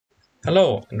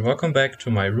Hello and welcome back to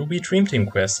my Ruby Dream Team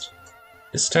quest.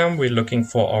 This time we're looking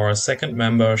for our second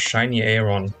member, Shiny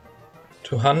Aron.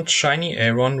 To hunt Shiny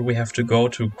Aron we have to go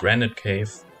to Granite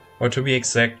Cave, or to be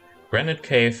exact, Granite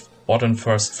Cave, bottom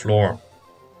first floor.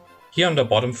 Here on the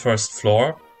bottom first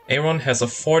floor, Aron has a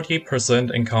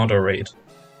 40% encounter rate.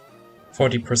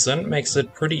 40% makes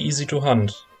it pretty easy to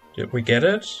hunt. Did we get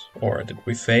it? Or did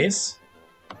we face?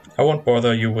 I won't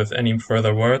bother you with any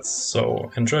further words, so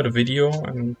enjoy the video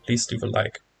and please leave a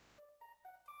like.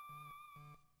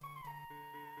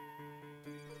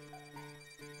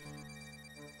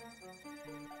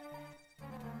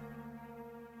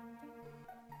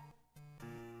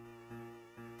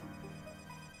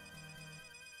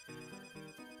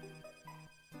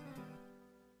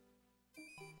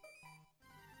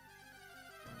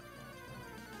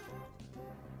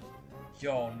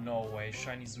 Yo, no way,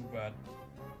 Shiny Zubat.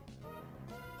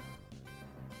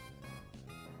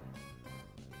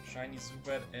 Shiny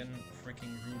Zubat in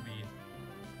freaking Ruby.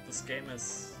 This game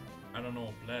is, I don't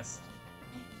know, blessed.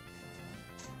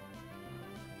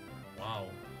 Wow.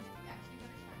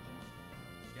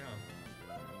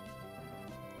 Yeah.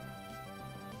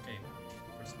 Okay,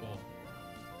 first ball.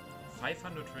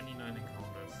 529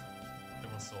 encounters.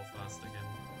 That was so fast again.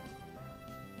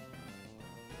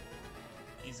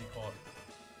 Easy call.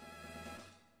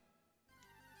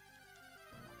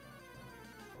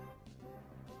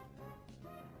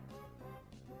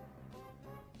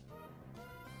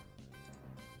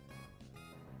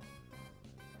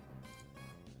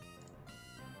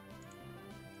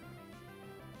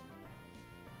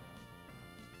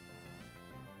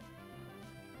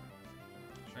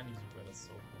 Shiny Zubat is so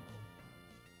cool.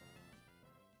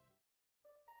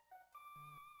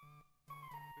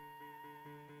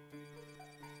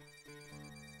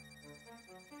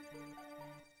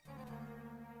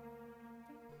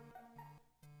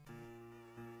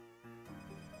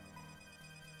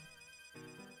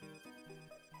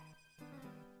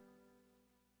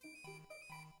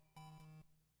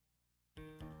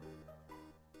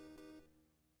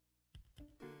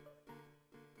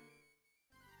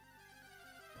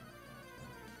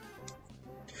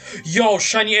 Yo,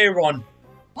 Shiny Aron!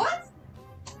 What?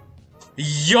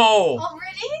 Yo!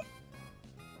 Already?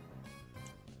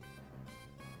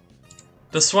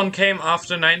 This one came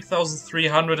after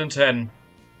 9310.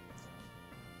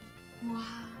 Wow.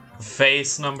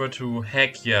 Phase number 2,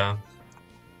 heck yeah.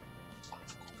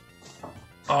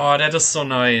 Oh, that is so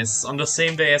nice. On the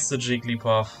same day as the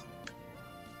Jigglypuff.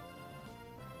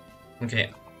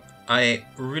 Okay, I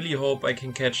really hope I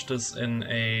can catch this in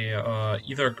a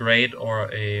either Great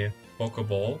or a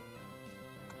Pokeball.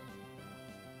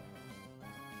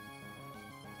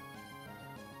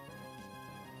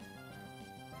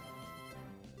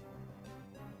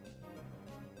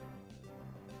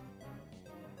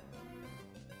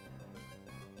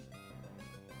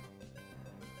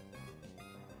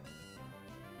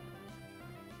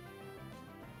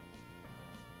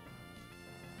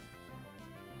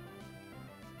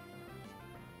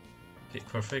 Okay,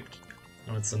 perfect.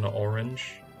 Now it's in the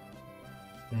orange.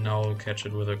 Now I'll catch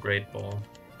it with a Great Ball.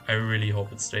 I really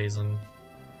hope it stays in.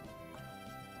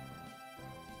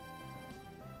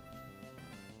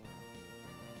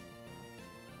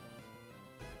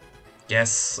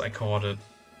 Yes, I caught it.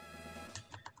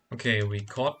 Okay, we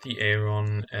caught the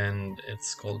Aron and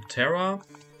it's called Terra.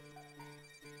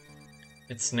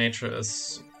 Its nature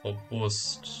is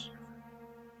robust.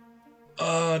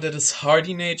 That is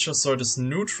hardy nature, so it is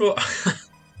neutral.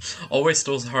 Always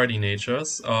those hardy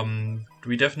natures.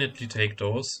 We definitely take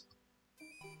those.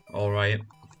 Alright.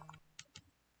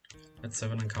 Let's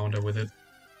have an encounter with it.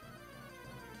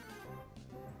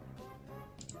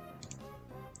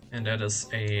 And that is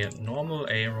a normal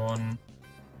Aron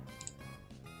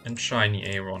and Shiny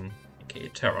Aron, aka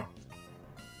Terra.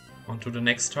 On to the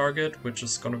next target, which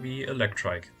is gonna be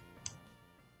Electrike.